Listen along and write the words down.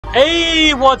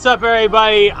Hey, what's up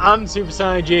everybody? I'm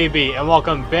SuperSonicJB and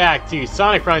welcome back to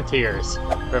Sonic Frontiers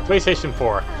for PlayStation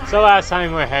 4. So last time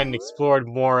we went ahead and explored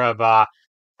more of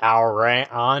however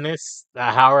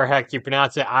heck you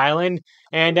pronounce it, island.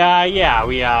 And yeah,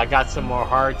 we got some more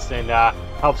hearts and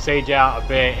helped Sage out a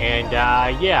bit. And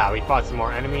yeah, we fought some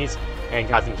more enemies and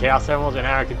got some Chaos Emeralds. And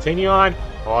now we continue on.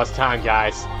 Well, it's time,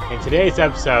 guys. In today's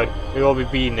episode, we will be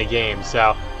beating the game.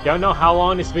 So don't know how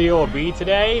long this video will be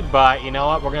today, but you know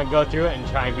what? We're going to go through it and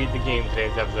try and beat the game in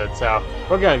today's episode. So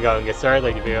we're going to go and get started.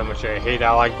 Like the video, make sure you hit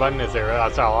that like button as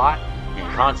that's a lot.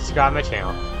 And comment, subscribe to my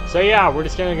channel. So yeah, we're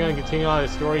just going to continue on the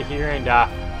story here and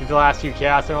do the last few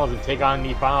Chaos Emeralds and take on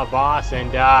the final boss.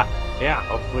 And yeah,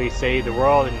 hopefully save the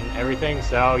world and everything.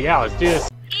 So yeah, let's do this.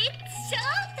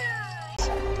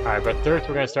 Alright, but first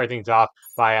we're going to start things off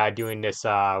by doing this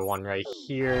one right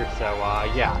here. So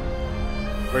yeah.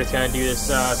 We're just gonna do this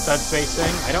subspace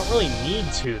thing. I don't really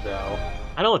need to though.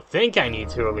 I don't think I need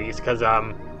to at least, because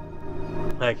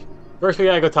like first we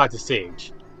gotta go talk to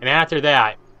Sage, and after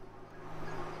that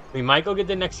we might go get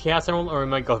the next Chaos Emerald, or we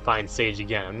might go find Sage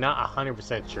again. I'm not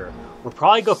 100% sure. We'll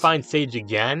probably go find Sage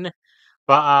again,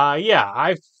 but yeah,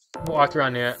 I've walked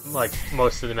around there like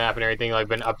most of the map and everything. Like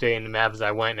been updating the map as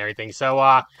I went and everything. So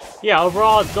yeah,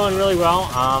 overall it's going really well.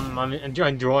 I'm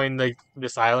enjoying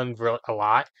this island a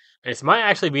lot. This might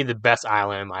actually be the best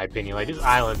island in my opinion. Like, this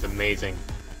island's amazing.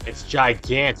 It's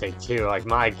gigantic too. Like,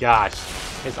 my gosh,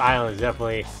 this island is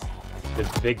definitely the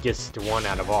biggest one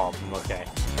out of all of them. Okay,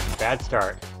 bad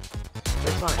start.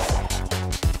 It's fine.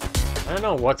 I don't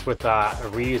know what's with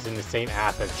reusing the same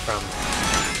assets from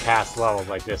past levels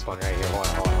like this one right here.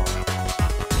 Hold on.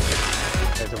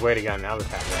 There's a way to go on the other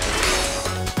path.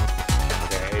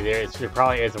 Right? Okay, there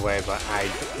probably is a way, but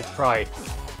it's probably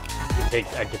take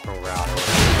a different route.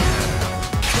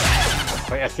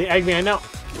 Wait, that's the Eggman, no!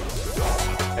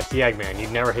 That's the Eggman,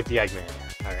 you'd never hit the Eggman.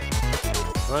 Alright.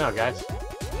 Come on out, guys.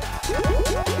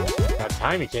 That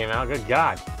time he came out, good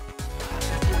god.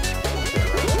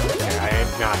 Okay, I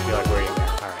did not feel like waiting there.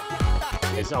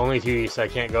 Alright. It's only 2, so I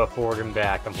can't go forward and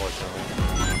back, unfortunately.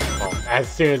 Well, as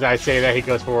soon as I say that, he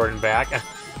goes forward and back.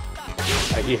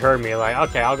 Like, he heard me, like,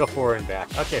 okay, I'll go forward and back.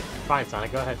 Okay, fine,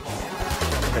 Sonic, go ahead.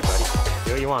 Okay, buddy.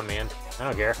 Do what you want, man. I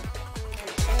don't care.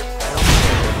 I don't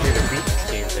care to beat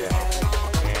this game today.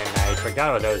 And I forgot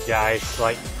about those guys.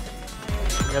 Like,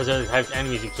 those are the types of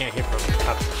enemies you can't hit from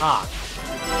up top.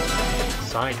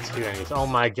 Sonic 2 enemies. Oh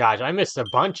my gosh, I missed a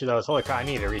bunch of those. Holy crap, I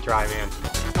need to retry, man.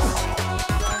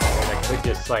 I could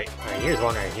just, like, alright, here's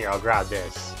one right here. I'll grab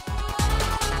this.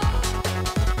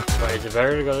 But is it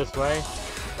better to go this way?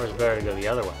 Or is it better to go the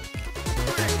other way?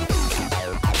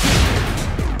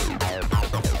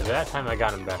 That time I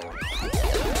got him better.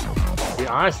 Dude,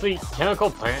 honestly, Chemical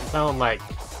Plant sound like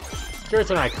sure it's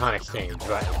an iconic stage,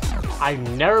 but I've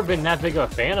never been that big of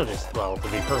a fan of this level, to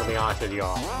be perfectly honest with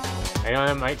y'all. I know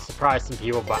that might surprise some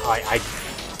people, but I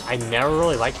never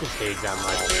really liked this stage that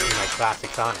much in my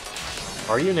classic Sonic.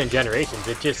 Or even in Generations,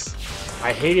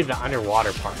 I hated the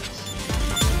underwater parts.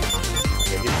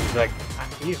 Okay, this is like,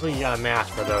 usually you gotta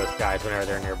mask for those guys whenever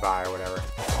they're nearby or whatever.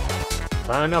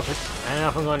 I don't know if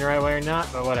I'm going the right way or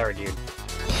not, but whatever, dude. What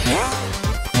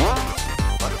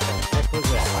the heck was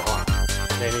that? Hold on.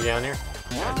 Is there anything down there?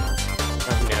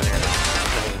 Nothing down there.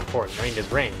 Nothing important. I mean,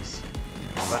 there's rings.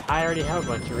 But I already have a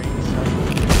bunch of rings, so...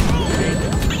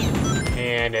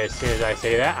 And as soon as I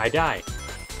say that, I die.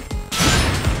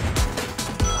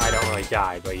 I don't really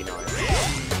die, but you know what I mean.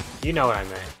 You know what I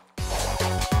meant.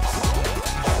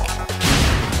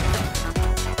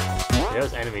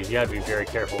 Those enemies, you gotta be very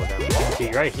careful with them.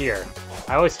 See, right here,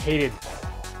 I always hated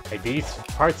like these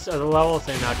parts of the levels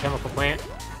in Chemical Plant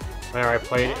whenever I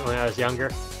played it when I was younger.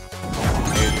 It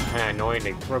was kind of annoying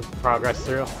to progress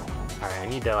through. Alright, I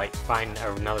need to like find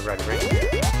another red ring.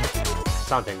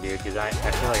 Something, dude, because I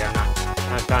feel like I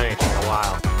haven't done anything in a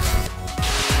while.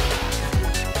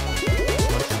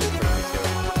 What's this bring me to?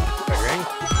 Red ring?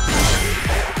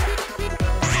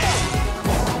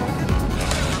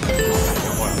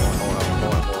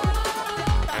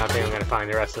 I don't think I'm gonna find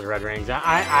the rest of the red rings.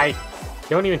 I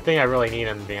don't even think I really need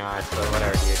them, to be honest, but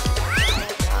whatever, dude.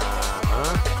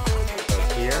 Go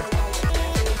here.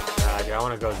 Do I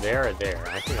want to go there or there?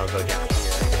 I think I'll go down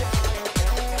here.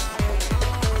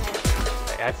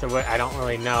 That's the way. I don't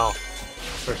really know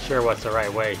for sure what's the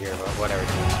right way here, but whatever,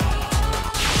 dude.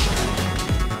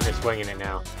 I'm just winging it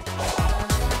now.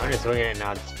 I'm just winging it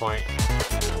now at this point.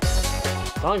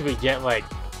 As long as we get, like...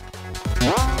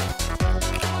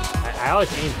 I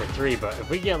always aim for 3, but if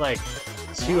we get like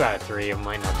 2 out of 3, it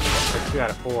might not be, or 2 out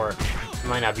of 4, it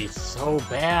might not be so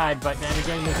bad. But then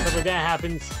again, when stuff like that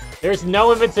happens, there's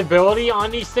no invincibility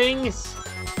on these things.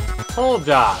 Hold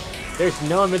up. There's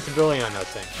no invincibility on those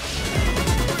things.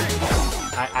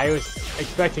 I was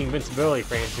expecting invincibility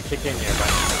frames to kick in there, but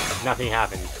nothing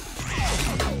happened.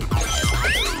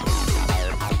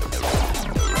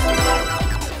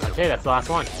 Okay, that's the last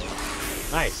one.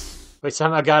 Nice. Wait,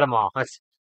 somehow got them all. Let's...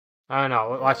 I don't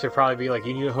know. Watch it probably be like,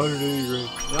 you need 100 of these. No,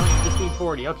 you just need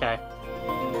 40. Okay.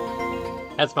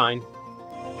 That's fine.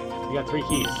 You got 3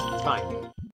 keys. It's fine.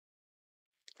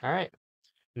 Alright.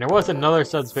 And there was another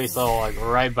subspace level like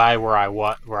right by where I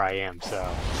am, so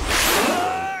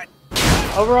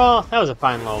overall, that was a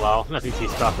fine little level. Nothing too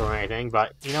special or anything,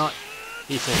 but you know what?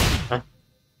 Decent. Huh?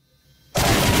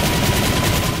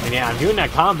 And yeah, I'm doing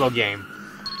that combo game.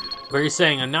 But you're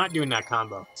saying I'm not doing that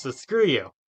combo, so screw you.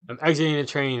 I'm exiting the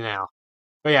training now.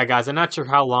 But yeah, guys, I'm not sure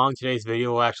how long today's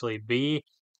video will actually be.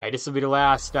 This will be the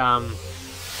last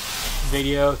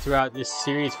video throughout this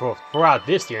series throughout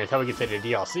this year until we get to the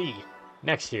DLC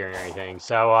next year and everything.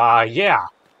 So yeah,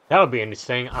 that would be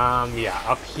interesting. Yeah,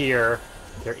 up here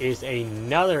there is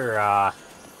another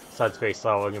subspace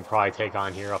level we can probably take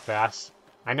on here real fast.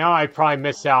 I know I probably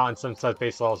missed out on some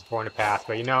subspace levels before in the past,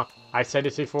 but you know, I said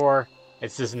this before,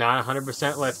 it's just not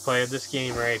 100% let's play of this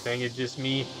game or anything. It's just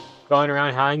me going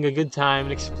around having a good time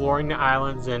and exploring the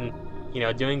islands and, you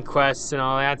know, doing quests and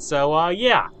all that. So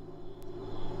yeah.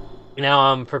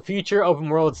 Now, for future open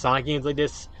world Sonic games like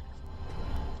this,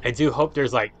 I do hope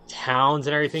there's like towns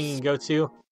and everything you can go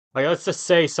to. Like, let's just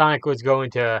say Sonic was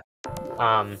going to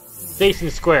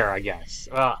Station Square, I guess.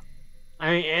 I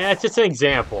mean, that's just an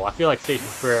example. I feel like Station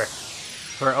Square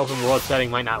for an open world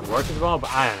setting might not work as well, but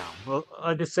I don't know. Well,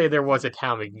 let's just say there was a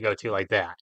town we can go to like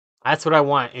that. That's what I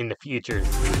want in the future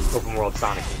open world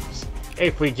Sonic games.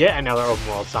 If we get another open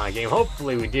world Sonic game,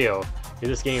 hopefully we do, because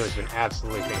this game has been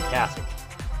absolutely fantastic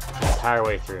the entire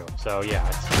way through. So yeah,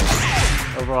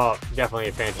 it's overall definitely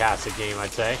a fantastic game, I'd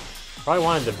say. Probably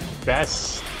one of the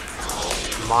best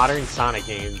modern Sonic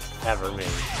games ever made.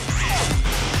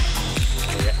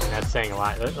 And that's saying a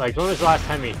lot. Like, when was the last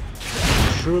time we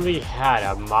truly had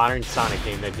a modern Sonic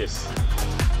game that just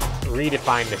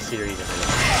redefined the series?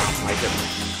 Like,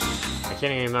 I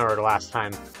can't even remember the last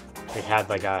time we had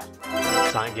like a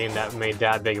Sonic game that made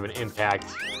that big of an impact.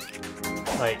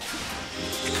 Like,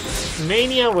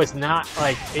 Mania was not,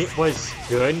 like, it was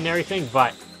good and everything,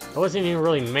 but it wasn't even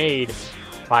really made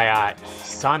by a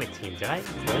Sonic team. Did I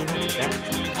really make that?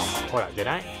 Hold on, did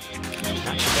I?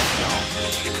 Not that,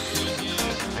 no.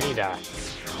 I need to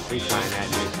retry that,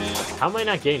 dude. How am I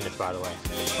not getting this, by the way?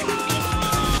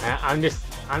 I'm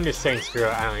just saying screw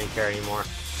it, I don't even care anymore.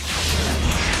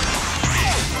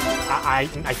 I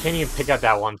can't even pick up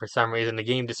that one for some reason. The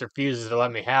game just refuses to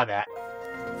let me have that.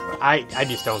 I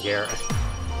just don't care.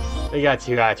 We got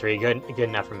 2 out of 3. Good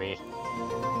enough for me.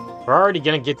 We're already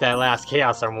gonna get that last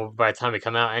Chaos Armor by the time we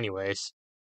come out anyways.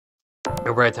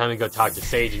 Or by the time we go talk to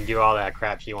Sage and do all that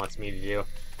crap she wants me to do.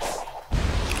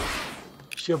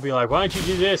 She'll be like, why don't you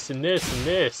do this and this and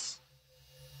this?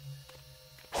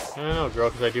 I don't know, girl,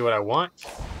 because I do what I want.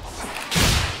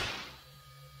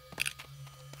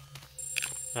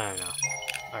 I don't know.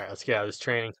 Alright, let's get out of this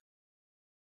training.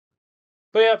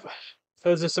 But yep,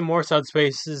 those are some more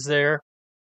subspaces there.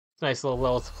 Nice little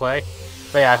level to play.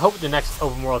 But yeah, I hope the next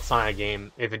open world Sonic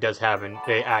game, if it does happen,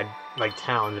 they add like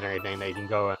towns and everything that you can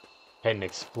go ahead and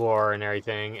explore and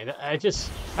everything. And that'd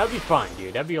be fun,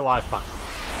 dude. That'd be a lot of fun.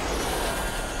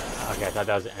 Okay, I thought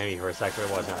that was an enemy for a second,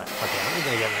 but it wasn't. Okay, I'm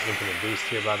gonna get my infinite boost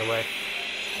here, by the way.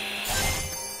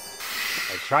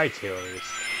 I tried to, at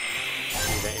least.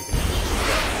 Need that infinite boost.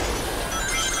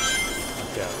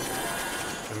 Let's go.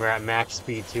 And we're at max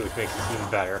speed too, which makes it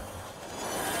even better.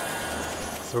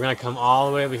 So we're gonna come all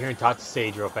the way over here and talk to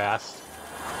Sage real fast.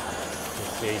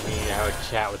 Sage, we need to have a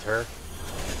chat with her.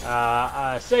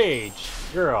 Sage,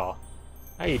 girl,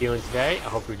 how you doing today? I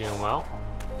hope you're doing well.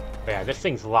 But yeah, this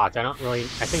thing's locked. I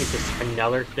think it's just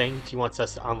another thing she wants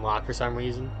us to unlock for some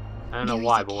reason. I don't know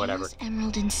why, but whatever. There's an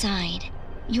emerald inside.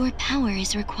 Your power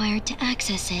is required to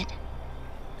access it.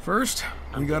 First,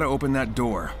 we gotta open that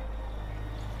door.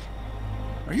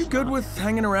 Are you good with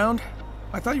hanging around?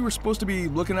 I thought you were supposed to be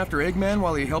looking after Eggman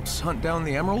while he helps hunt down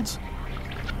the emeralds.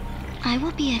 I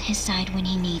will be at his side when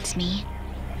he needs me.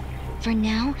 For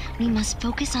now, we must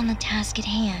focus on the task at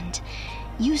hand.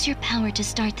 Use your power to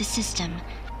start the system.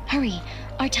 Hurry,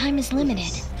 our time is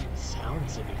limited.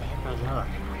 Sounds in the background.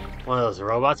 One of those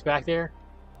robots back there?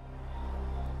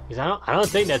 Because I don't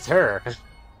think that's her.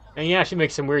 And yeah, she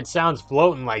makes some weird sounds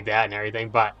floating like that and everything,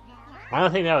 but I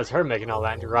don't think that was her making all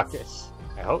that ruckus.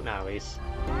 I hope not, at least.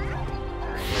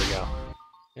 Alright, here we go. I'm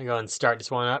gonna go and start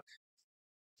this one up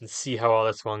and see how all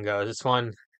this one goes. This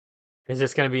one Is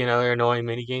this gonna be another annoying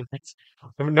minigame?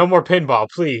 No more pinball,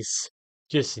 please.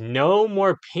 Just no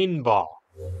more pinball.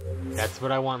 That's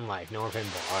what I want in life. No more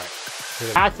pinball.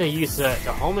 Alright. I have to use the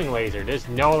homing laser. There's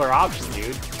no other option,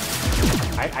 dude.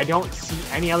 I don't see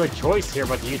any other choice here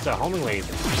but to use the homing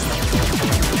laser.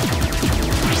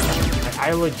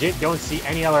 I legit don't see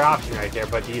any other option right there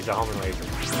but to use the homing laser.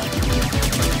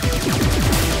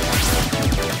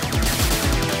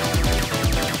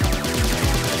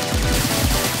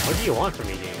 What do you want from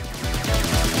me, game?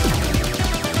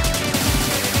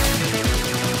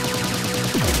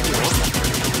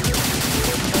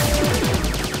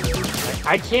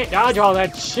 I can't dodge all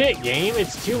that shit, game.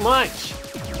 It's too much.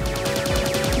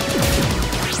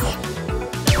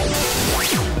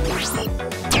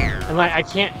 And like, I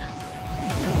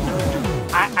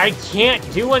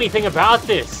can't do anything about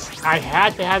this. I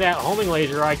had to have that homing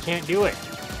laser or I can't do it.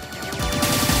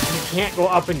 You can't go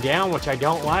up and down, which I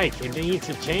don't like. It needs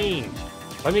to change.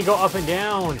 Let me go up and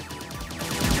down.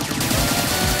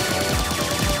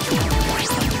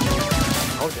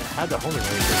 Oh, I had the homing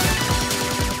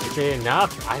laser. Is it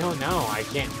enough? I don't know. I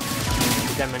can't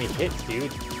get that many hits,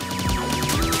 dude.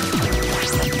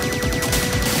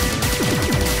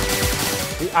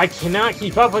 I cannot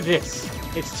keep up with this.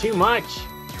 It's too much.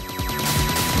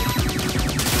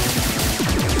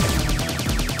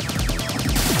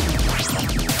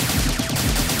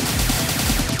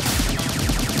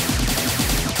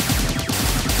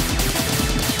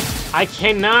 I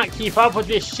cannot keep up with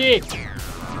this shit.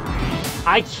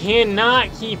 I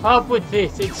cannot keep up with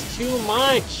this. It's too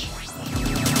much.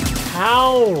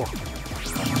 How?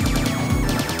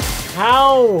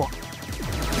 How?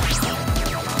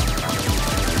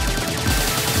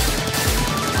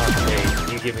 Okay,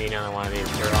 you give me another one of these.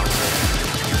 They're on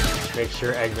there. Make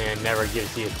sure Eggman never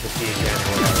gives you prestige again or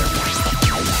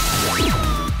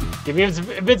whatever. Give me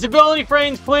invincibility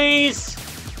frames, please.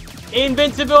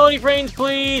 Invincibility frames,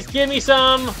 please. Give me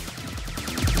some.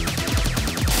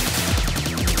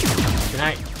 Can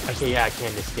I? Okay, yeah, I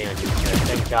can just stand it.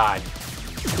 Thank God.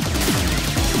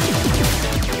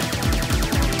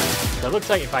 So it looks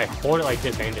like if I hold it like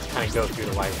this, I can just kind of go through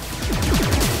the light.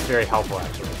 It's very helpful,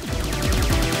 actually.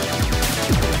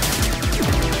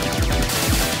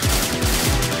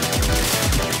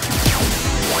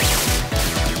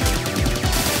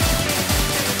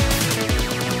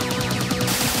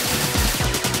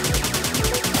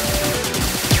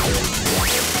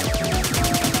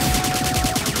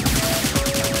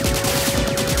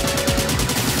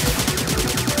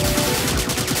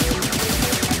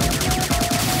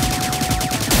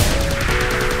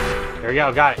 There we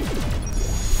go, got it.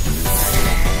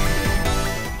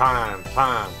 Pom,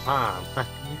 pom, pom.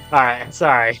 Alright,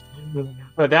 sorry.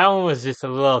 But that one was just a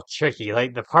little tricky.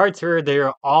 Like, the parts where they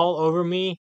were all over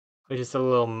me was just a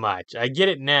little much. I get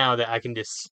it now that I can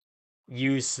just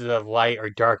use the light or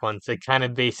dark ones to kind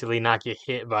of basically not get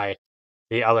hit by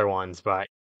the other ones, but,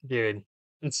 dude,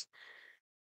 it's...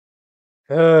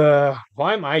 why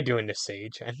am I doing this,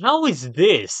 Sage? And how is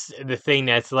this the thing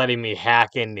that's letting me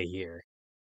hack into here?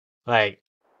 Like,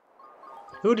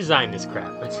 who designed this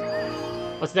crap? What's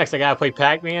next? I gotta play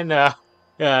Pac-Man,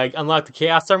 unlock the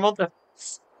Chaos Emerald?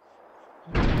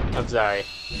 I'm sorry.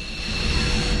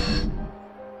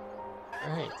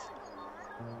 Alright.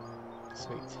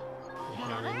 Sweet.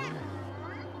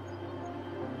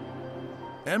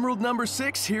 Emerald number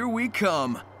 6, here we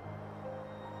come.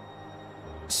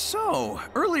 So,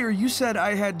 earlier you said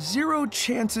I had 0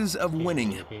 chances of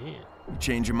winning. You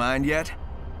change your mind yet?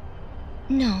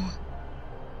 No,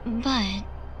 but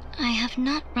I have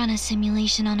not run a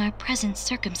simulation on our present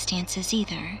circumstances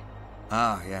either.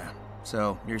 Ah, yeah.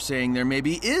 So, you're saying there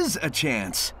maybe is a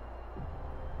chance?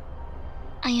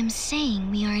 I am saying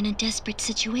we are in a desperate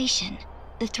situation.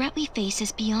 The threat we face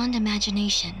is beyond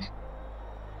imagination.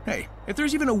 Hey, if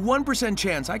there's even a 1%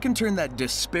 chance I can turn that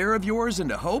despair of yours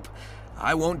into hope,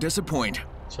 I won't disappoint.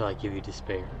 Shall I give you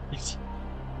despair? Is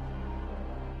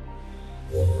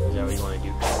that what you want to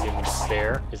do? Give me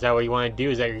despair? Is that what you want to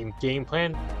do? Is that your game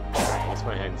plan? Alright, let's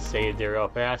go ahead and save there real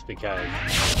fast because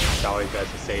it's always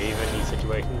best to save in these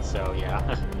situations, so yeah.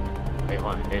 Wait,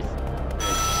 hold on, there's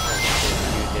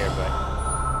dude there, but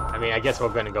I mean, I guess we're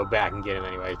gonna go back and get him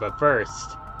anyways, but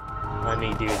first, let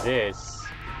me do this.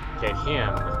 Get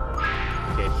him,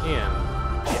 get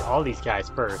all these guys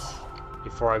first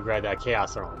before I grab that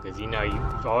Chaos Emerald, because you know,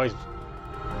 you've always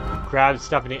grab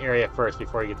stuff in the area first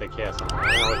before you get the Chaos Emerald.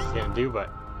 I don't know what he's gonna do, but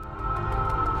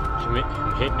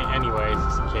I'm hitting it anyways,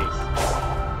 just in case.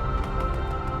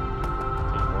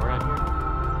 Any more out here?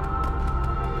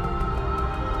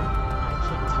 I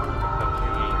can't tell if I'm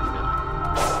hearing it or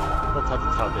not. Let's have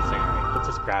to tell this thing. Alright, let's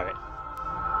just grab it.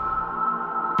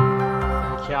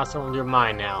 Chaos Emerald, you're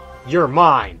mine now. You're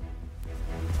mine!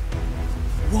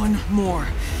 One more.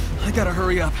 I gotta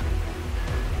hurry up.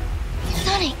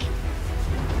 Sonic!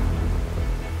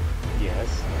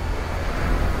 Yes.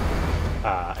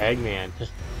 Eggman.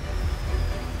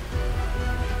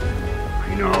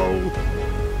 I know.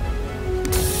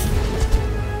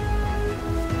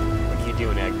 What are you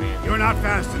doing, Eggman? You're not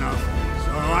fast enough,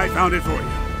 so I found it for you.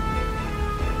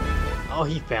 Oh,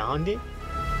 he found it?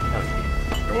 Okay.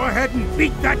 Go ahead and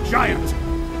beat that giant.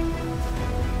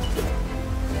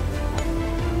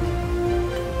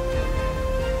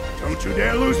 Don't you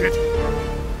dare lose it.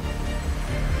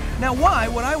 Now why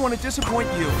would I want to disappoint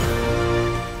you?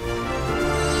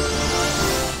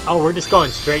 Oh, we're just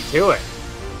going straight to it.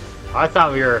 I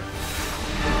thought we were...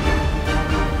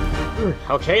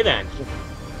 Okay, then.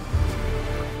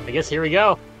 I guess here we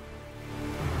go.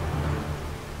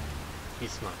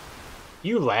 He's smart.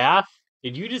 You laugh?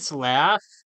 Did you just laugh?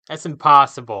 That's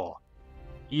impossible.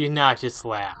 You did not just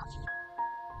laugh.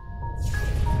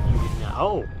 You did not...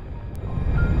 Oh.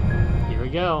 Here we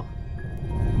go.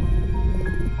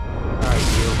 Alright,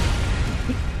 you.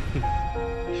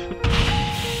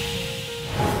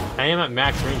 I am at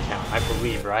max ring count, I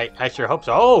believe, right? I sure hope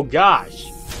so. Oh, gosh!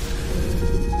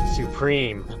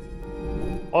 Supreme.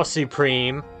 Oh,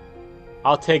 Supreme.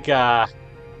 I'll take, Nacho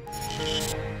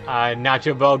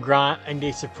Belgrande and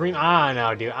the Supreme. Ah,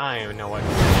 no, dude. I don't even know what.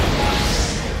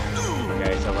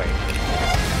 Okay, so wait.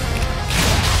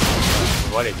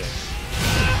 What is it?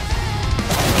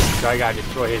 So I gotta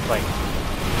destroy his, like,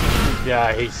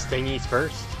 his thingies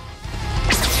first.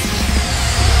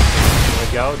 There we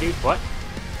go, dude. What?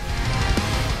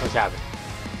 What's happening?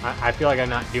 I feel like I'm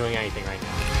not doing anything right now.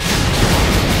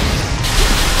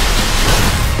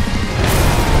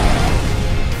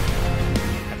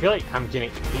 I feel like I'm getting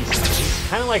he's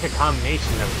kind of like a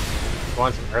combination of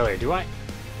ones from earlier.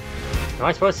 Am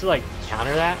I supposed to like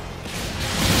counter that?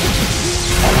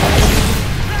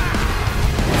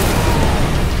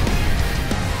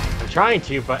 I'm trying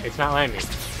to, but it's not letting me.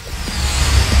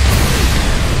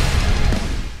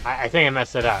 I think I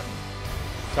messed it up.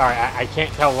 Sorry, I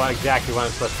can't tell exactly what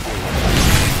I'm supposed to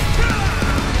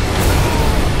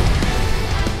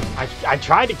do. I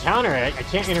tried to counter it. I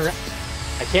can't interact.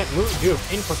 I can't move, do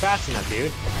input fast enough,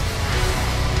 dude.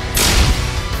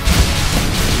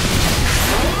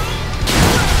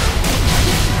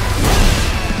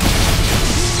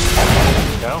 There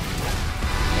we go. Okay.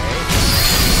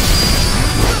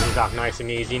 He's off nice and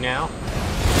easy now.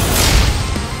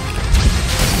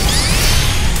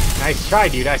 Nice try,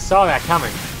 dude. I saw that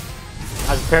coming.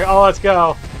 I was prepared. Oh, let's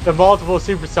go. The multiple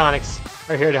Supersonics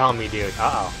are here to help me, dude.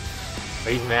 Uh-oh.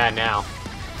 But he's mad now.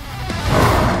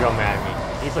 He's real mad at me.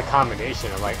 He's a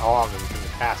combination of, like, all of them from the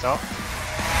past. Oh.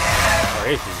 Or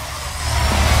is he?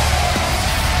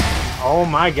 Oh,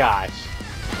 my gosh.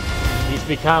 He's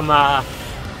become,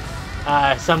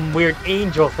 some weird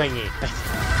angel thingy.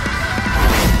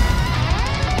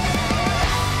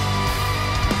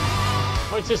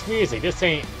 What's this music? This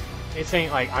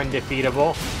ain't like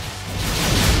undefeatable.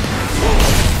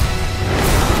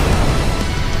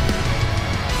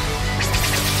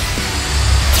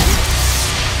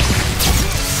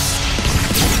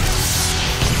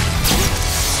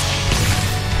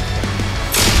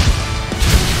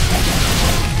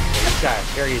 This guy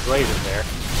carries lasers there.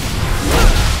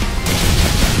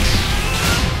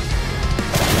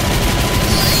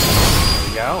 There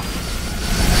we go.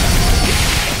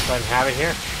 Let him have it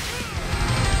here.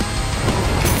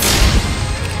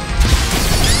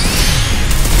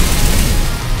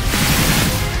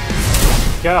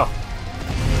 Go.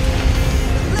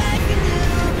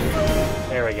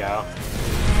 There we go.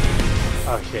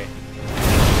 Oh shit.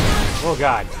 Oh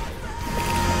god.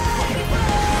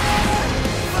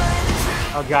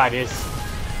 Oh god, there's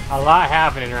a lot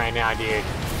happening right now, dude.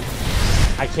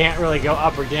 I can't really go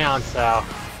up or down, so...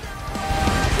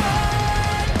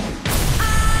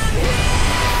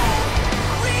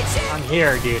 I'm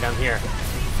here, dude, I'm here.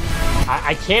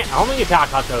 I can't only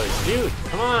attack out those. Dude,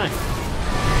 come on.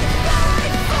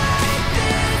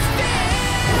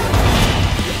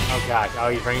 Oh god, oh,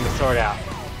 he's bringing the sword out.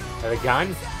 Or the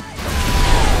gun?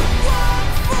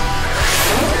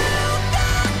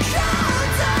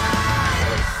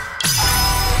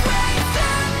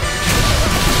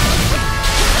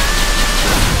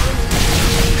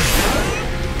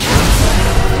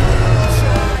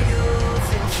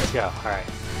 Let's go, alright.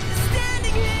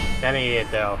 That ain't it,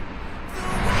 though.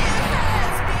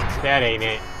 That ain't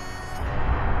it.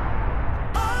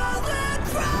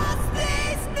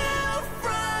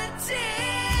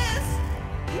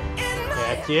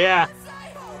 Heck yeah!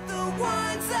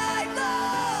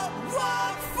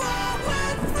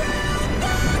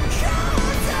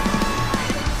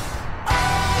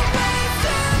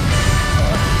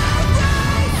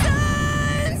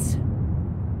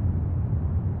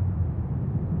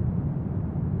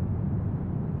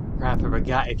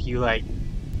 forgot if you like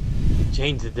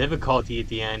change the difficulty at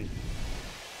the end,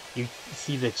 you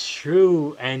see the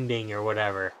true ending or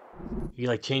whatever. You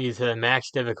like change it to the max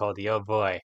difficulty. Oh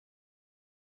boy.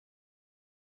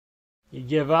 You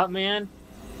give up, man?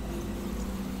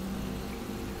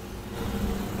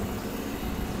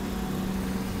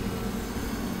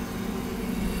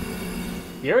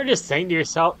 You're just saying to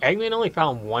yourself, Eggman only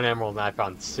found 1 emerald and I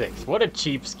found 6. What a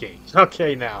cheapskate.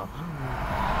 Okay, now.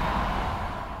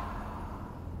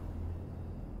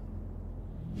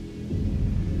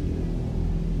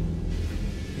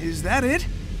 Is that it?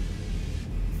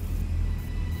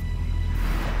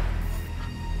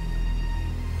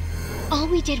 All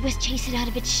we did was chase it out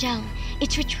of its shell.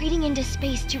 It's retreating into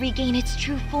space to regain its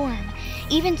true form.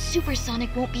 Even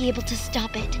Supersonic won't be able to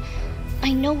stop it.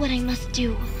 I know what I must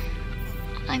do.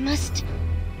 I must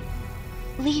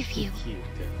leave you. Cute.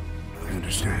 I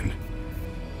understand.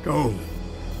 Go.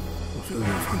 Fulfill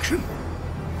your function.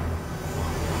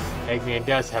 Eggman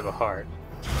does have a heart.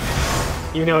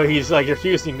 You know, he's like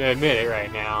refusing to admit it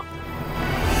right now.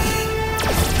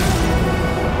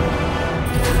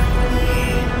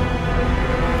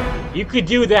 You could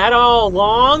do that all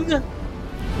along?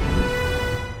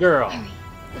 Girl. Hurry,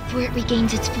 before it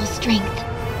regains its full strength.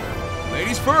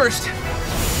 Ladies first.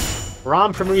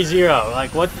 Rom from ReZero.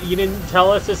 Like, what? You didn't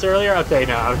tell us this earlier? Okay,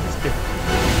 no, I'm just kidding.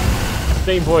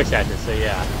 Same voice actor, so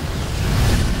yeah.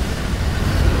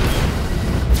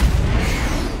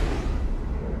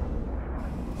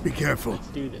 Be careful, Let's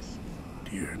do this.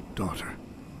 dear daughter.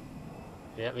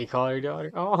 Yeah, we call her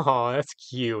daughter. Oh, that's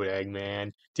cute,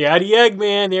 Eggman. Daddy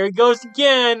Eggman, there he goes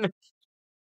again!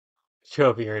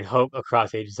 Trophy and hope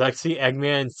across ages. Like, see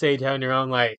Eggman and Sage having their own,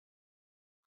 like,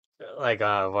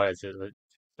 what is it?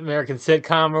 American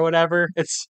sitcom or whatever.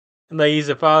 It's, like, he's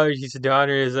the father, she's the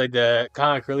daughter, is like the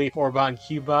comic relief Orbot and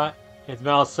Cubot. It's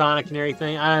Metal Sonic and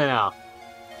everything. I don't know.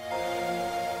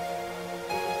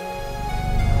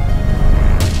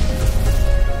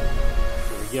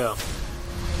 Here we go.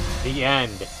 The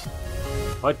end.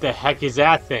 What the heck is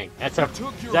that thing? Is that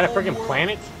a freaking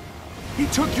planet? He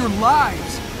took your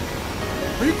lives.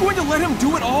 Are you going to let him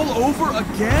do it all over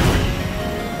again?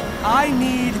 I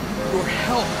need your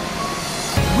help.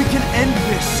 We can end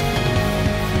this.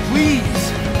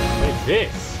 Please. What is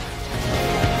this?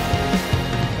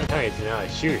 Don't tell me it's another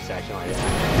shooter section like that.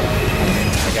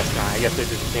 I guess not. I guess it's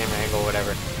just a camera angle or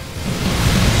whatever.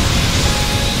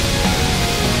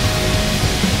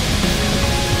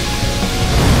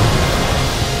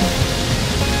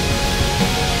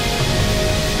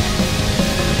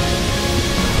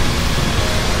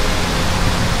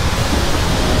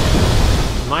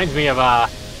 Reminds me of what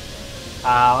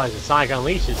is it, Sonic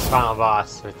Unleashed's final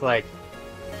boss with like,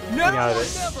 you know,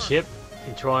 the chip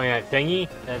controlling that thingy,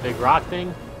 that big rock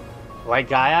thing. Like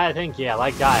Gaia, I think? Yeah,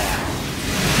 like Gaia.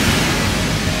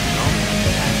 Oh.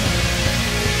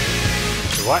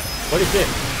 What? What is this?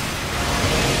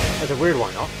 That's a weird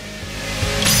one, no?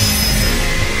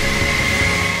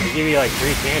 They give you like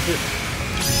 3 chances?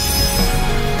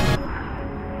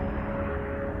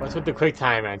 What's with the quick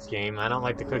time events game? I don't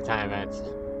like the quick time events.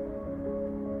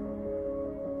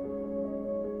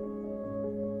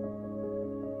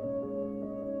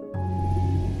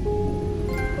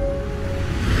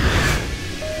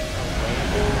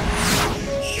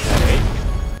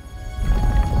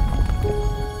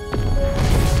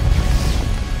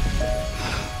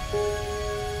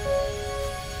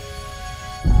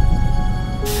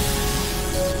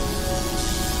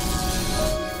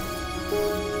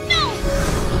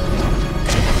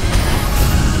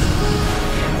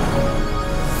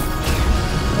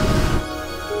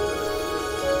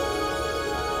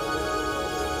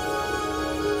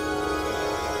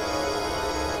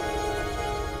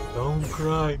 Don't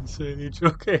cry, Sage.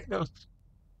 Okay.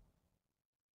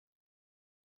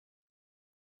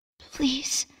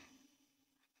 Please,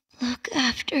 look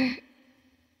after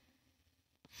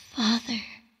Father.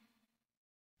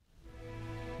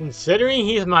 Considering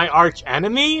he's my arch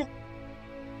enemy,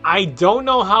 I don't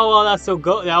know how well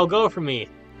that'll go for me.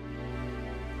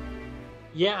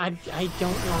 Yeah, I don't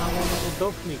know how well that will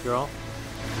go for me, girl.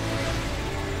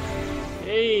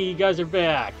 Hey, you guys are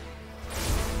back.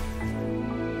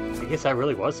 I guess that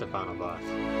really was the final boss. I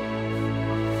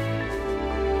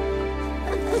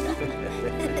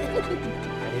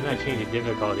did not change the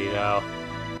difficulty though.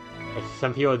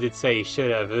 Some people did say you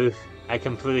should have. Oof, I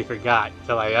completely forgot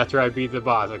till after I beat the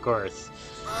boss, of course.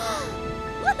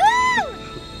 Woohoo!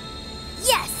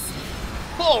 Yes!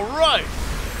 All right.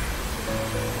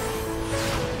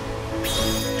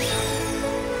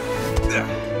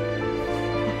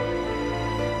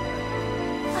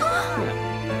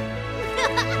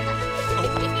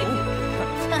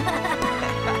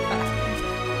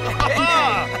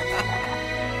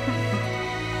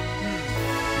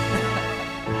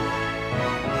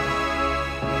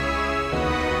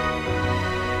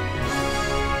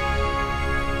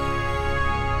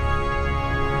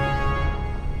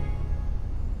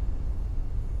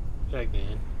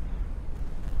 Again.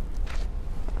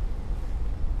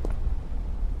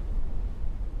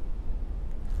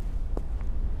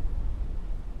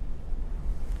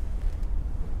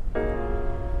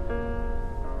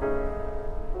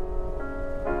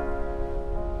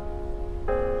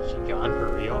 Is she gone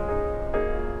for real?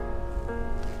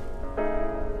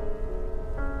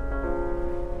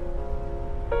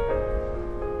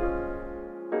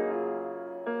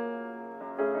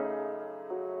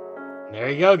 There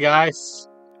you go, guys.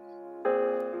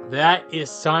 That is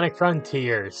Sonic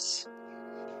Frontiers.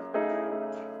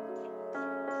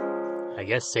 I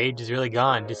guess Sage is really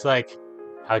gone, just like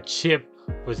how Chip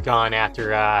was gone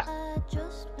after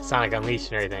Sonic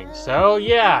Unleashed and everything. So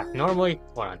yeah, normally,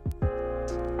 hold on.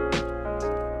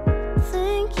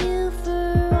 Thank you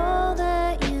for all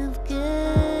that you've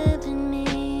given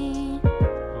me.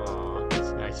 Aw,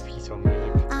 that's nice peaceful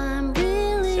music. I'm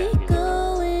really Sad music.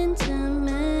 going to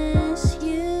miss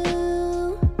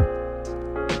you.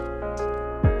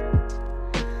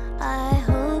 I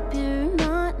hope you're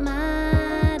not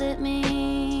mad at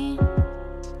me.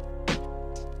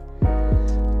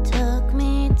 Took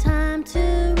me time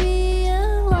to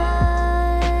realize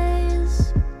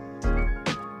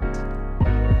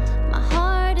my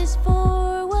heart is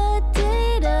for what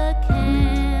data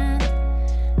can't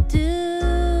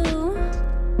do.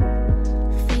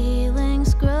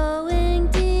 Feelings growing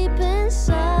deep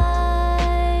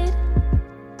inside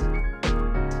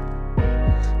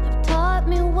have taught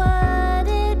me what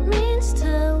it means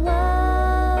to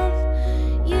love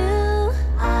you.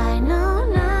 I know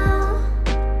now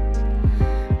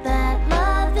that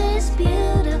love is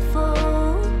beautiful.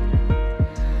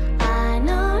 I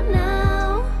know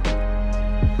now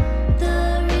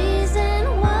the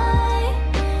reason why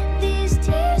these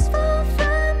tears fall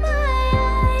from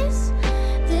my eyes.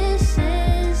 This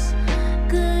is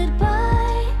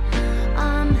goodbye.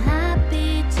 I'm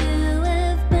happy to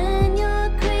have been your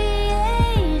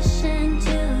creation,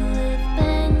 to have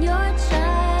been your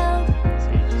child.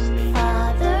 Sage is leaving.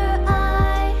 Father,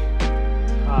 I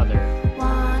Father.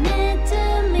 wanted to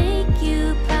make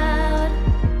you proud.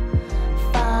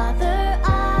 Father,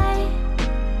 I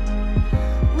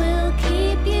will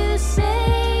keep you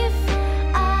safe.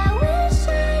 I wish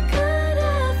I could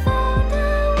have found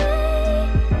a way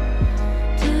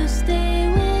to stay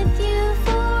with you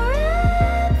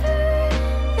forever.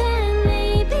 Then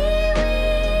maybe we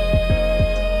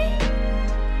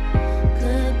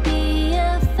could be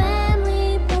a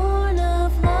family born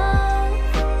of love.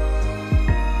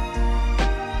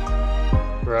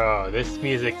 Bro, this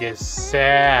music is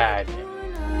sad.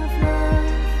 Born of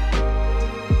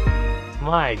love.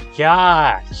 My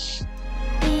gosh.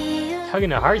 Be a Tugging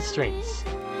the heartstrings.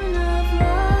 born of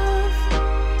love.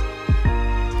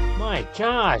 My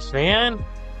gosh, man.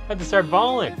 I have to start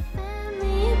bawling.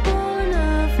 Family born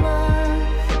of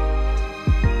love.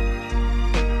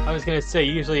 I was gonna say,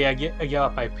 usually I get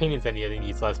off my opinions on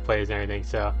these Let's Plays and everything,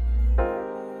 so.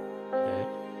 Okay.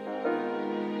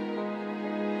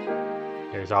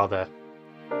 There's all the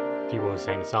people who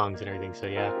sang songs and everything, so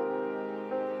yeah.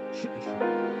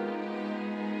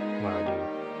 What am I doing?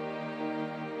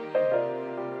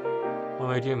 What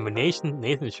am I doing? But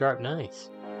Nathan Sharp, nice.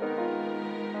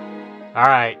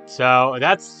 Alright, so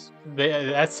that's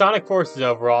Sonic Forces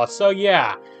overall. So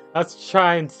yeah, let's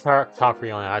try and talk for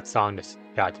you on that song just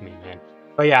got to me, man.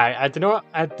 But yeah, at the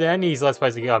end of these Let's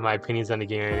Plays, I give my opinions on the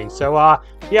game and everything. So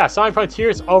yeah, Sonic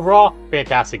Frontiers overall,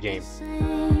 fantastic game.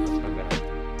 I'm back.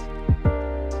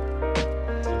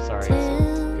 I'm sorry. Till So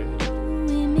good.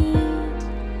 we meet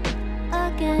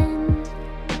again.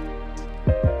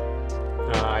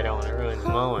 I don't want to ruin the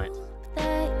moment.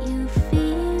 That you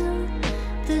feel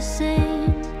the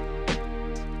same.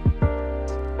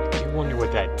 I do wonder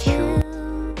what that true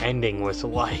ending was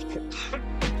like.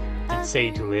 Did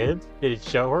Sage live? Did it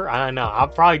show her? I don't know. I'll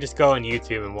probably just go on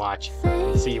YouTube and watch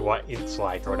and see what it's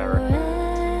like or whatever.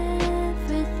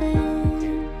 Dude,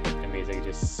 the music is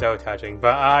just so touching.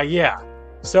 But yeah.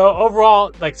 So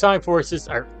overall, like Sonic Forces,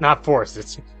 or not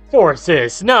Forces.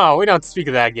 Forces! No, we don't speak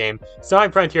of that game.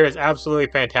 Sonic Frontier is absolutely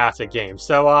fantastic game.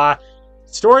 So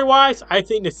story-wise, I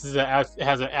think this is has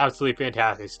an absolutely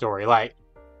fantastic story. Like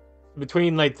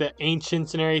between like the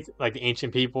ancients and everything, like the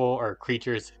ancient people or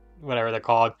creatures, whatever they're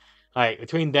called, like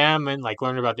between them and like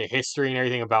learning about the history and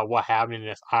everything about what happened in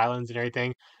this islands and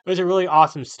everything, it was a really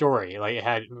awesome story. Like it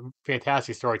had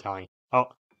fantastic storytelling. Oh,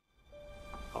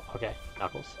 okay,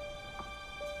 Knuckles.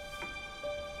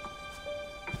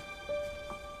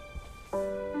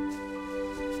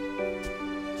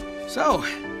 So,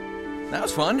 that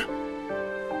was fun.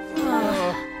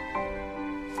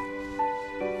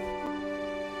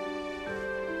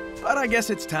 But I guess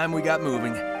it's time we got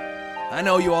moving. I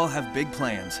know you all have big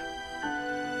plans.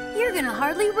 You're gonna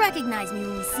hardly recognize me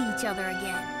when we see each other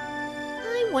again.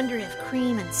 I wonder if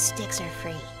cream and sticks are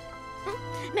free.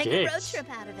 Make a road Sticks? trip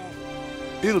out of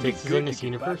it. It'll be Sticks is good in to this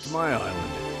get back universe? to my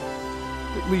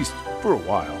island. At least for a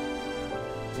while.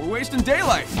 We're wasting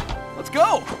daylight. Let's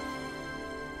go!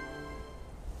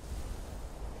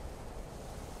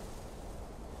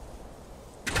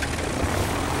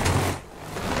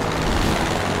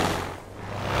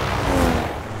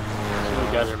 It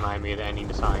really does remind me of the ending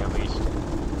to Sonic Unleashed.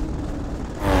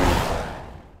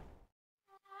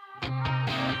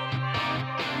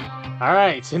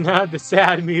 Alright, so now the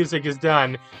sad music is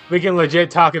done, we can legit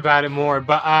talk about it more,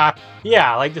 but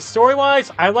yeah, like the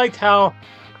story-wise, I liked how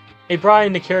it brought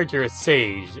in the character of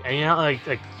Sage, and you're not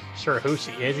like sure who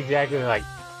she is exactly, like,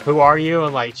 who are you,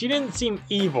 and like, she didn't seem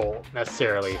evil,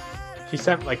 necessarily. She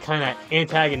seemed like kind of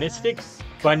antagonistic,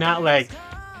 but not like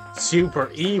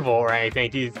super evil or anything.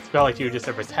 She felt like she was just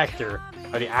a protector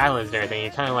of the islands and everything.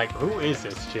 You're kind of like, who is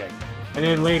this chick? And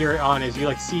then later on, as you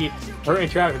like see her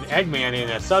interact with Eggman in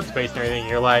a subspace and everything,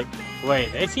 you're like,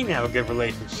 wait, they seem to have a good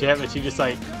relationship. But she's just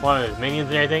like one of his minions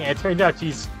and everything. And it turns out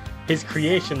she's his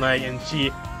creation, like, and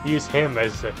she used him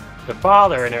as the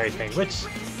father and everything, which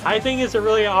I think is a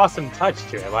really awesome touch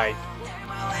to it. Like,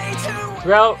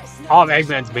 throughout all of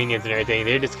Eggman's minions and everything,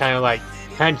 they're just kind of like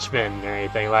henchmen and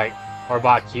everything, like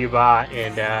Orbot, Cuba,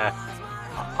 and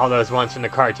all those ones from the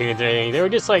cartoons and everything. They were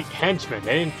just like henchmen.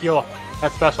 They didn't feel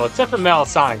that special, except for Metal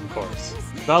Sonic, of course.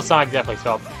 Metal Sonic definitely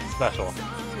felt special.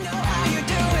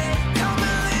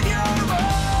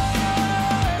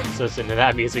 Let's listen to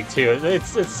that music too.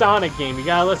 It's a Sonic game. You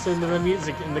gotta listen to the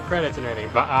music in the credits and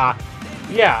everything. But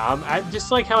yeah, I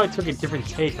just like how it took a different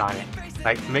take on it,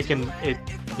 like making it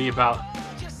be about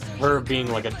her being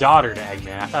like a daughter to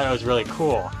Eggman. I thought it was really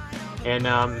cool, and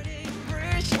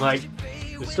like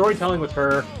the storytelling with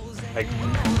her, like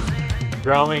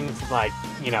growing, like,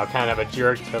 you know, kind of a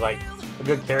jerk to like a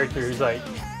good character who's like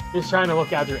just trying to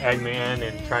look after Eggman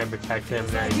and try and protect him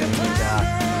and everything,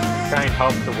 and try and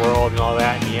help the world and all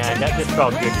that. In the end, that just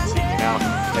felt good to see, you know.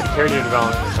 The character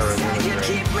development with her was really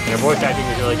great, and her voice acting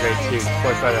was really great too.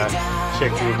 Voiced by the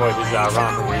chick who voices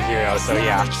Ron from ReZero. So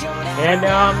yeah, and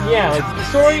yeah, like the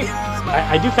story,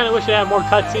 I do kind of wish it had more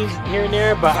cutscenes here and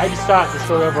there, but I just thought the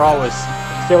story overall was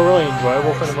still really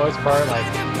enjoyable for the most part. Like,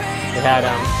 it had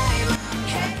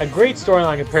a great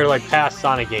storyline compared to like past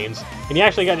Sonic games, and you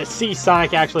actually got to see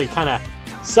Sonic actually kind of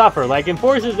suffer. Like in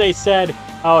Forces, they said,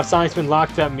 "Oh, Sonic's been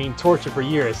locked up, being tortured for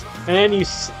years," and then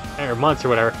or months or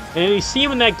whatever, and then you see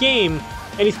him in that game,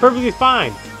 and he's perfectly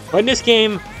fine. But in this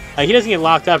game, he doesn't get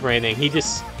locked up or anything.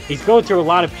 He's going through a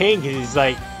lot of pain because he's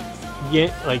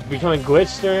like becoming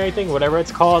glitched or anything, whatever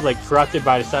it's called, like corrupted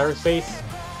by the cyberspace,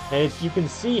 and you can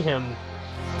see him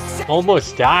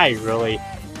almost die, really.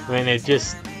 I mean,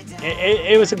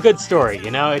 it was a good story, you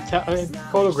know. It's a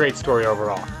total great story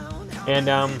overall. And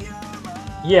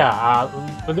yeah,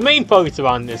 but the main focus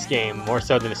on this game, more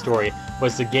so than the story,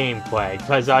 was the gameplay.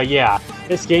 Because yeah,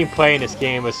 this gameplay in this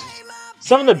game was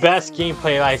some of the best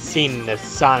gameplay I've seen in the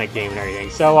Sonic game and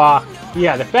everything. So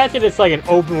yeah, the fact that it's like an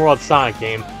open world Sonic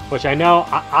game, which I know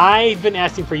I've been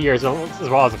asking for years, as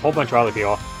well as a whole bunch of other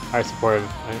people are supportive.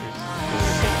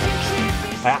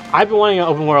 I've been wanting an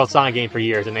open world Sonic game for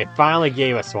years, and they finally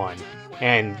gave us one.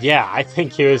 And yeah, I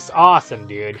think it was awesome,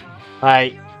 dude.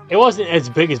 Like, it wasn't as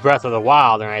big as Breath of the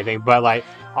Wild or anything, but like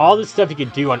all the stuff you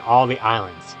could do on all the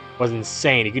islands was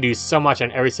insane. You could do so much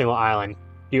on every single island,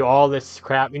 do all this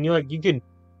crap, and you could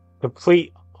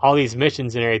complete all these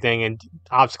missions and everything and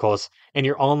obstacles in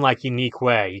your own like unique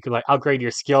way. You could like upgrade your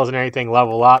skills and everything,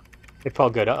 level up. It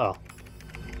felt good.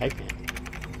 Eggman.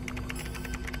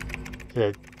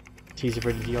 The teaser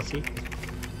for the DLC.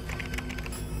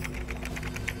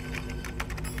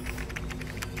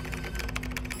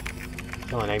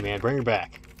 Come on, Eggman, bring her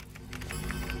back.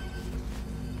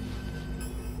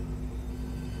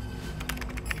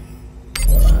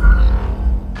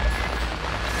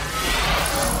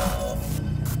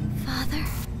 Father?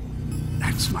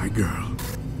 That's my girl.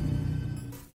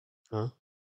 Huh?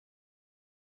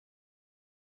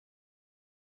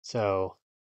 So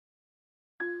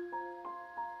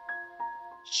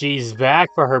she's back,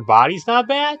 but her body's not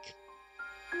back?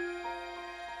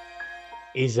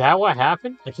 Is that what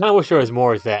happened? I kind of wish there was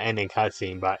more to that ending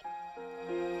cutscene, but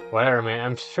whatever, man.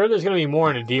 I'm sure there's going to be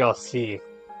more in the DLC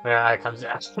when that comes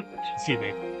out. Excuse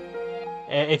me.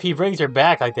 If he brings her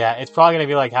back like that, it's probably going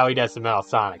to be like how he does to Metal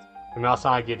Sonic. When Metal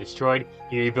Sonic get destroyed,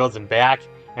 he rebuilds him back,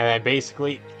 and then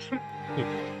basically,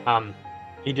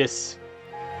 he just,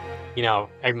 you know,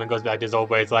 Eggman goes back to his old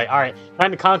ways, like, alright,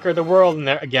 time to conquer the world and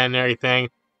again and everything.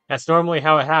 That's normally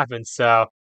how it happens. So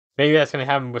maybe that's gonna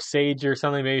happen with Sage or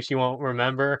something. Maybe she won't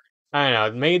remember. I don't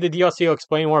know. Maybe the DLC will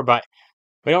explain more, but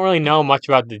we don't really know much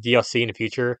about the DLC in the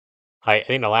future. I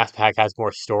think the last pack has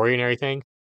more story and everything,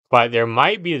 but there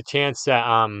might be the chance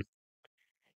that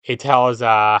it tells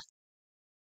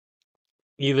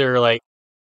either like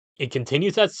it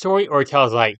continues that story or it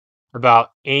tells like about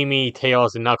Amy,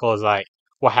 Tails, and Knuckles like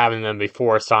what happened to them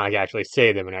before Sonic actually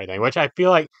saved them and everything. Which I feel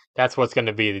like that's what's going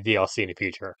to be the DLC in the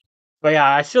future. But yeah,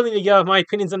 I still need to give my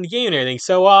opinions on the game and everything.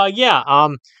 So yeah,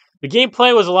 the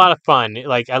gameplay was a lot of fun.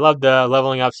 Like I love the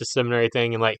leveling up system and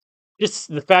everything, and like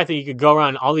just the fact that you could go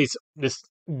around all these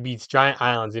giant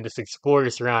islands and just explore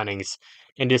your surroundings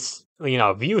and just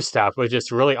view stuff was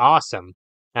just really awesome.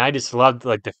 And I just loved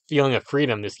like the feeling of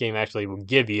freedom this game actually will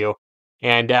give you.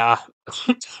 And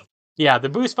yeah, the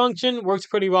boost function works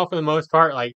pretty well for the most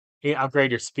part. Like you can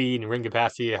upgrade your speed and ring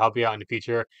capacity to help you out in the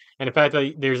future. And the fact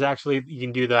that there's actually you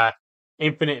can do the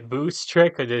infinite boost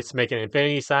trick or just make an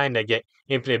infinity sign to get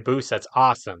infinite boost, that's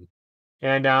awesome.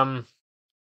 And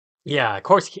yeah, of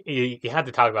course, you have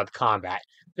to talk about the combat.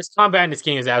 This combat in this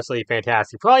game is absolutely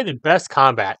fantastic. Probably the best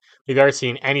combat we've ever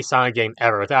seen in any Sonic game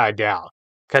ever, without a doubt.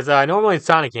 Because normally in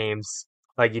Sonic games,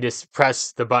 like you just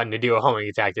press the button to do a homing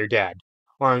attack, they're dead.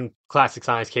 Or in classic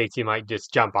Sonic's case, you might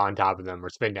just jump on top of them or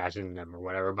spin dash into them or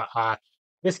whatever. But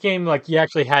this game, like you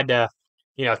actually had to,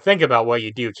 think about what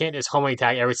you do. You can't just homing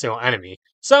attack every single enemy.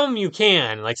 Some you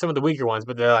can, like some of the weaker ones,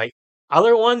 but the like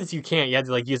other ones you can't. You have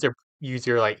to like use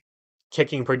your like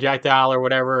kicking projectile or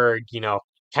whatever, or,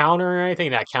 counter or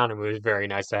anything. That counter move is very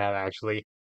nice to have actually,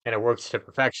 and it works to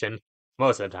perfection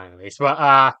most of the time at least.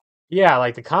 But yeah,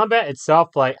 like the combat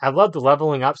itself, like I love the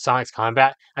leveling up Sonic's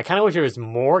combat. I kind of wish there was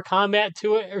more combat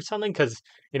to it or something because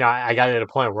I got to a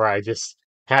point where I just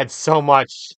had so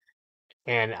much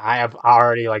and I have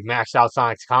already like maxed out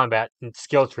Sonic's combat and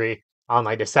skill tree on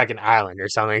like the second island or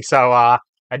something. So I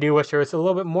do wish there was a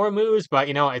little bit more moves, but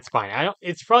it's fine. I don't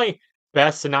it's probably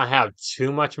best to not have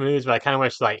too much moves, but I kinda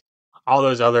wish like all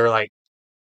those other like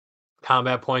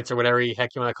combat points or whatever the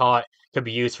heck you want to call it could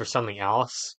be used for something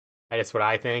else. That's what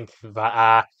I think.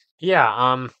 But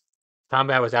yeah,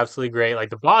 combat was absolutely great.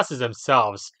 Like the bosses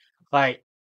themselves, like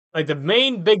like the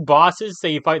main big bosses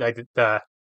that you fight, like the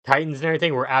Titans and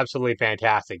everything, were absolutely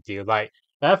fantastic, dude. Like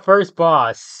that first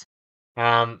boss,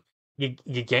 um,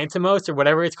 Gigantimos or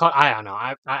whatever it's called. I don't know.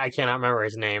 I cannot remember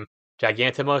his name.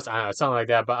 Gigantimos. I don't know, something like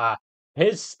that. But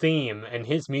his theme and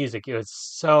his music, it was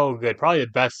so good. Probably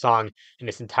the best song in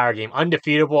this entire game.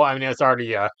 Undefeatable. I mean, it's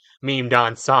already a memed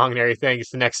on song and everything.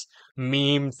 It's the next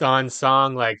memed on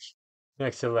song. Like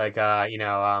next to like in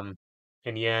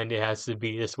the end it has to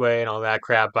be this way and all that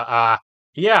crap. But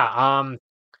yeah,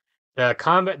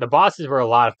 the bosses were a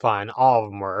lot of fun. All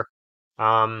of them were.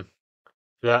 Um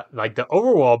the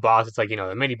overworld bosses, like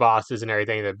the mini bosses and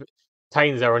everything, the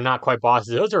Titans that were not quite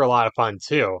bosses, those are a lot of fun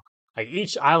too. Like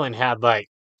each island had like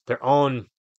their own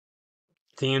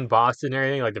themed bosses and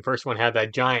everything. Like the first one had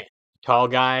that giant tall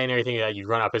guy and everything that you'd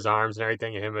run up his arms and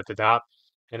everything and him at the top.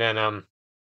 And then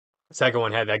second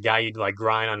one had that guy you'd like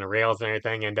grind on the rails and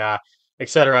everything, and et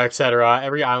cetera, et cetera.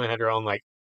 Every island had their own like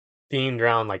themed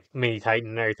around like mini Titan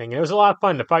and everything. And it was a lot of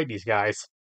fun to fight these guys,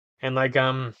 and like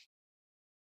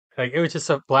it was just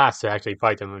a blast to actually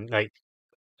fight them and like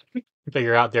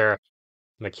figure out their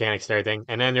mechanics and everything.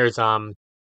 And then there's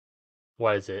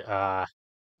what is it?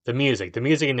 The music. The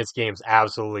music in this game is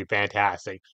absolutely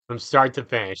fantastic from start to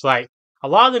finish. Like a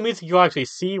lot of the music you'll actually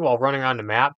see while running around the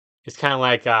map is kind of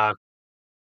like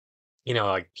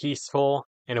like peaceful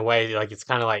in a way. Like it's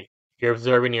kind of like you're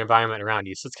observing the environment around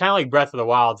you. So it's kind of like Breath of the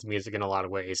Wild's music in a lot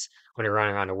of ways when you're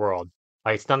running around the world.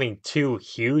 Like it's nothing too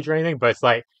huge or anything, but it's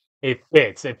like it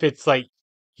fits. It fits like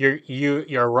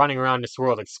you're running around this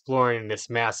world, exploring this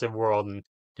massive world, and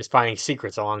just finding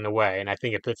secrets along the way. And I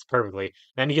think it fits perfectly.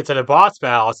 Then you get to the boss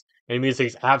battles, and the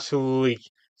music's absolutely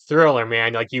thriller,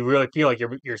 man. Like you really feel like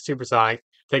you're supersonic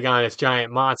taking on this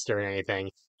giant monster and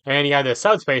anything. And you have the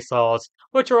subspace levels,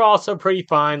 which were also pretty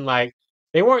fun. Like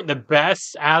they weren't the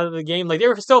best out of the game. Like they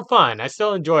were still fun. I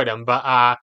still enjoyed them.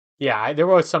 But yeah, there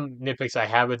were some nitpicks I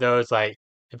had with those, like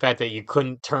the fact that you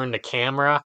couldn't turn the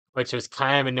camera, which was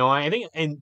kind of annoying.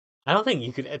 I don't think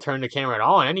you could turn the camera at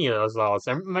all in any of those levels.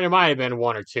 There might have been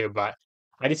one or two, but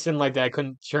I just didn't like that I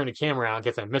couldn't turn the camera on in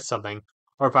case I missed something,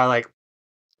 or if I like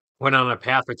went on a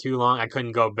path for too long, I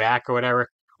couldn't go back or whatever,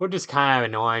 which is kind of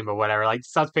annoying, but whatever. Like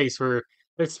subspace were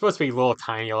they're supposed to be little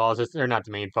tiny levels. They're not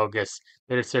the main focus.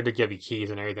 They're just there to give you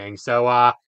keys and everything.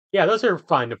 So yeah, those are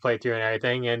fun to play through and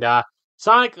everything. And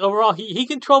Sonic overall, he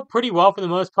controlled pretty well for the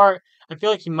most part. I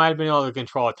feel like he might have been able to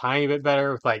control a tiny bit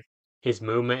better with like his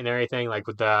movement and everything, like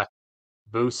with the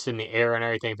boosts in the air and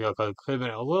everything. I feel like it could have been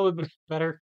a little bit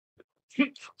better.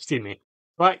 Excuse me.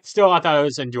 But still, I thought it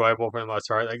was enjoyable for the most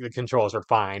part. Like the controls were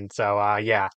fine. So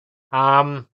yeah.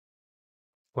 Um,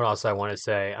 what else I want to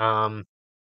say? Trying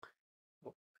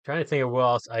to think of what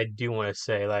else I do want to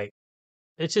say. Like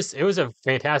it was a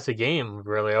fantastic game,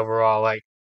 really overall. Like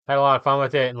had a lot of fun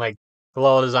with it, and like the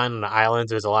level design on the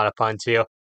islands was a lot of fun too.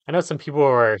 I know some people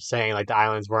were saying like the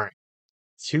islands weren't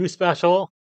too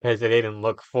special because they didn't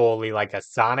look fully like a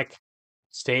Sonic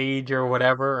stage or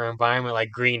whatever or environment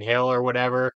like Green Hill or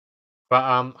whatever. But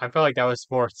I felt like that was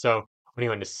more so when you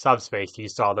went to subspace, you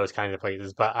saw those kinds of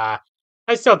places. But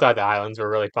I still thought the islands were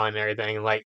really fun and everything. And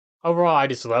like overall, I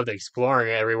just loved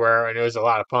exploring everywhere, and it was a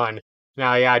lot of fun.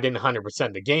 Now, yeah, I didn't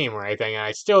 100% the game or anything, and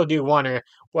I still do wonder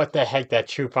what the heck that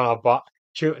true final boss,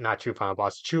 true not true final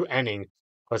boss, true ending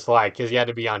was like, because you had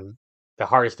to be on the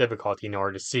hardest difficulty in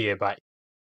order to see it. But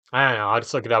I don't know. I'll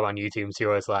just look it up on YouTube and see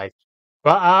what it's like.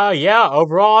 But yeah,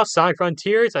 overall, Sonic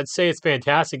Frontiers, I'd say it's a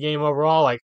fantastic game overall.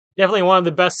 Like, definitely one of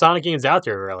the best Sonic games out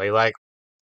there, really. Like,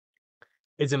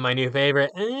 is it my new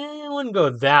favorite? I wouldn't go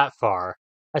that far.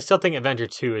 I still think Adventure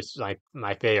 2 is like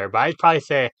my favorite, but I'd probably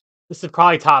say this is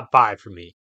probably top five for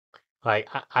me. Like,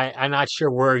 I'm not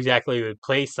sure where exactly it would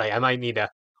place. Like, I might need to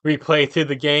replay through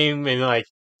the game and like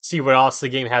see what else the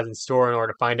game has in store in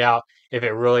order to find out if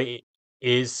it really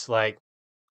is like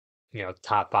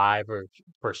top five or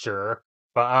for sure.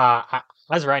 But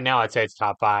as of right now, I'd say it's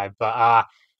top five. But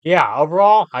yeah,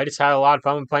 overall, I just had a lot of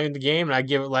fun playing the game, and I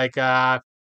give it like I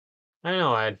don't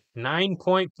know, a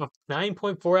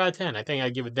 9.4 out of 10. I think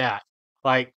I'd give it that.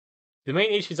 Like the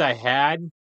main issues I had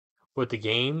with the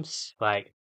games,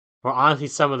 like were honestly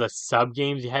some of the sub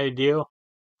games you had to do,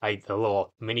 like the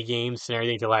little mini games and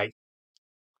everything to like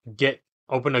get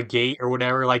open a gate or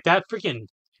whatever. Like that freaking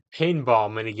pinball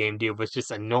minigame dude was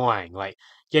just annoying. Like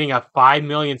getting a 5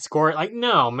 million score. Like,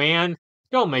 no, man.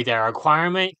 Don't make that a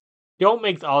requirement. Don't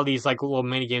make all these like little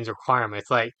mini games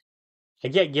requirements. Like I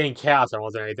get getting chaos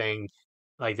emeralds and everything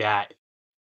like that.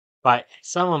 But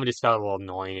some of them just felt a little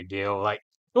annoying to do. Like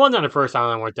the ones on the first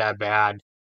island weren't that bad.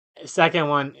 The second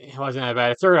one it wasn't that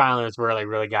bad. The third island was really,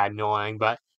 really got annoying.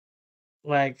 But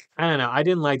like, I don't know. I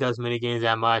didn't like those mini games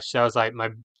that much. That was like my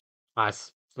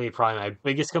honestly, probably my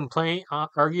biggest complaint,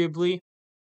 arguably.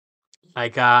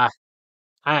 Like, I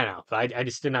don't know. I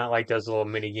just did not like those little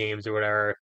mini games or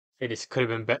whatever. It just could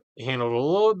have been handled a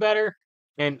little bit better.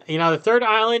 And, the third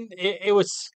island, it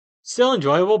was still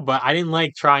enjoyable, but I didn't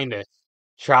like trying to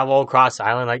travel across the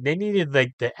island. Like, they needed,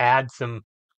 like, to add some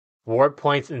warp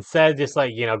points instead of just,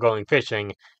 like, going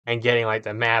fishing and getting, like,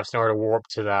 the maps in order to warp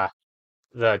to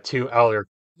the two elder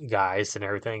guys and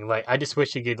everything. Like I just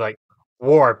wish you could like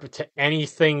warp to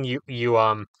anything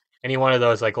any one of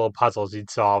those like little puzzles you'd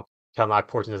solve to unlock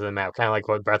portions of the map, kind of like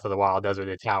what Breath of the Wild does with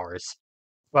the towers.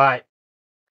 But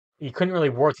you couldn't really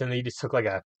warp them; you just took like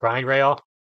a grind rail.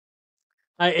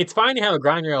 It's fine to have a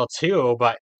grind rail too,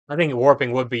 but I think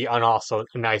warping would be also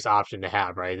a nice option to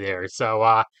have right there.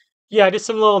 So yeah, just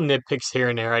some little nitpicks here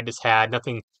and there. I just had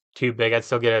nothing too big. I'd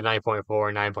still get a 9.4,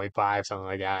 9.5, something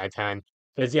like that out of 10.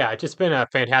 Because yeah, it's just been a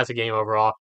fantastic game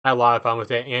overall. I had a lot of fun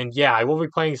with it, and yeah, I will be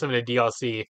playing some of the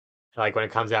DLC like when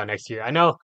it comes out next year. I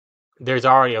know there's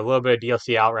already a little bit of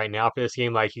DLC out right now for this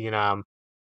game. Like you can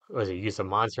use the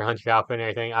Monster Hunter outfit and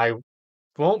everything. I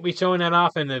won't be showing that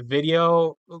off in the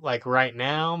video like right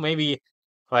now. Maybe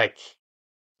like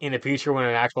in the future when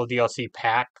an actual DLC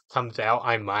pack comes out,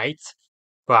 I might,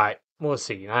 but we'll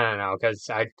see. I don't know because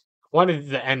I wanted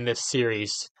to end this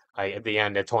series like at the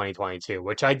end of 2022,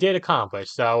 which I did accomplish.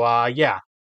 So yeah,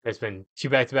 there's been two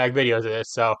back-to-back videos of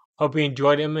this. So hope you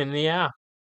enjoyed them, and yeah,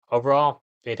 overall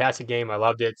fantastic game. I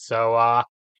loved it. So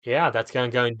yeah, that's gonna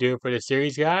go and do it for the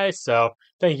series, guys. So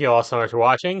thank you all so much for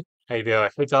watching. Hey,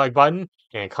 hit the like button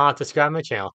and comment, subscribe to my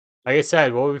channel. Like I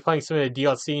said, we'll be playing some of the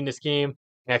DLC in this game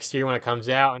next year when it comes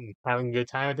out and having a good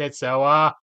time with it.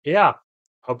 So yeah.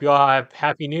 Hope you all have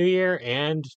happy new year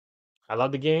and I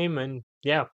love the game and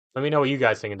yeah, let me know what you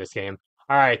guys think of this game.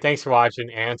 Alright, thanks for watching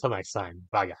and until next time.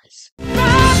 Bye guys.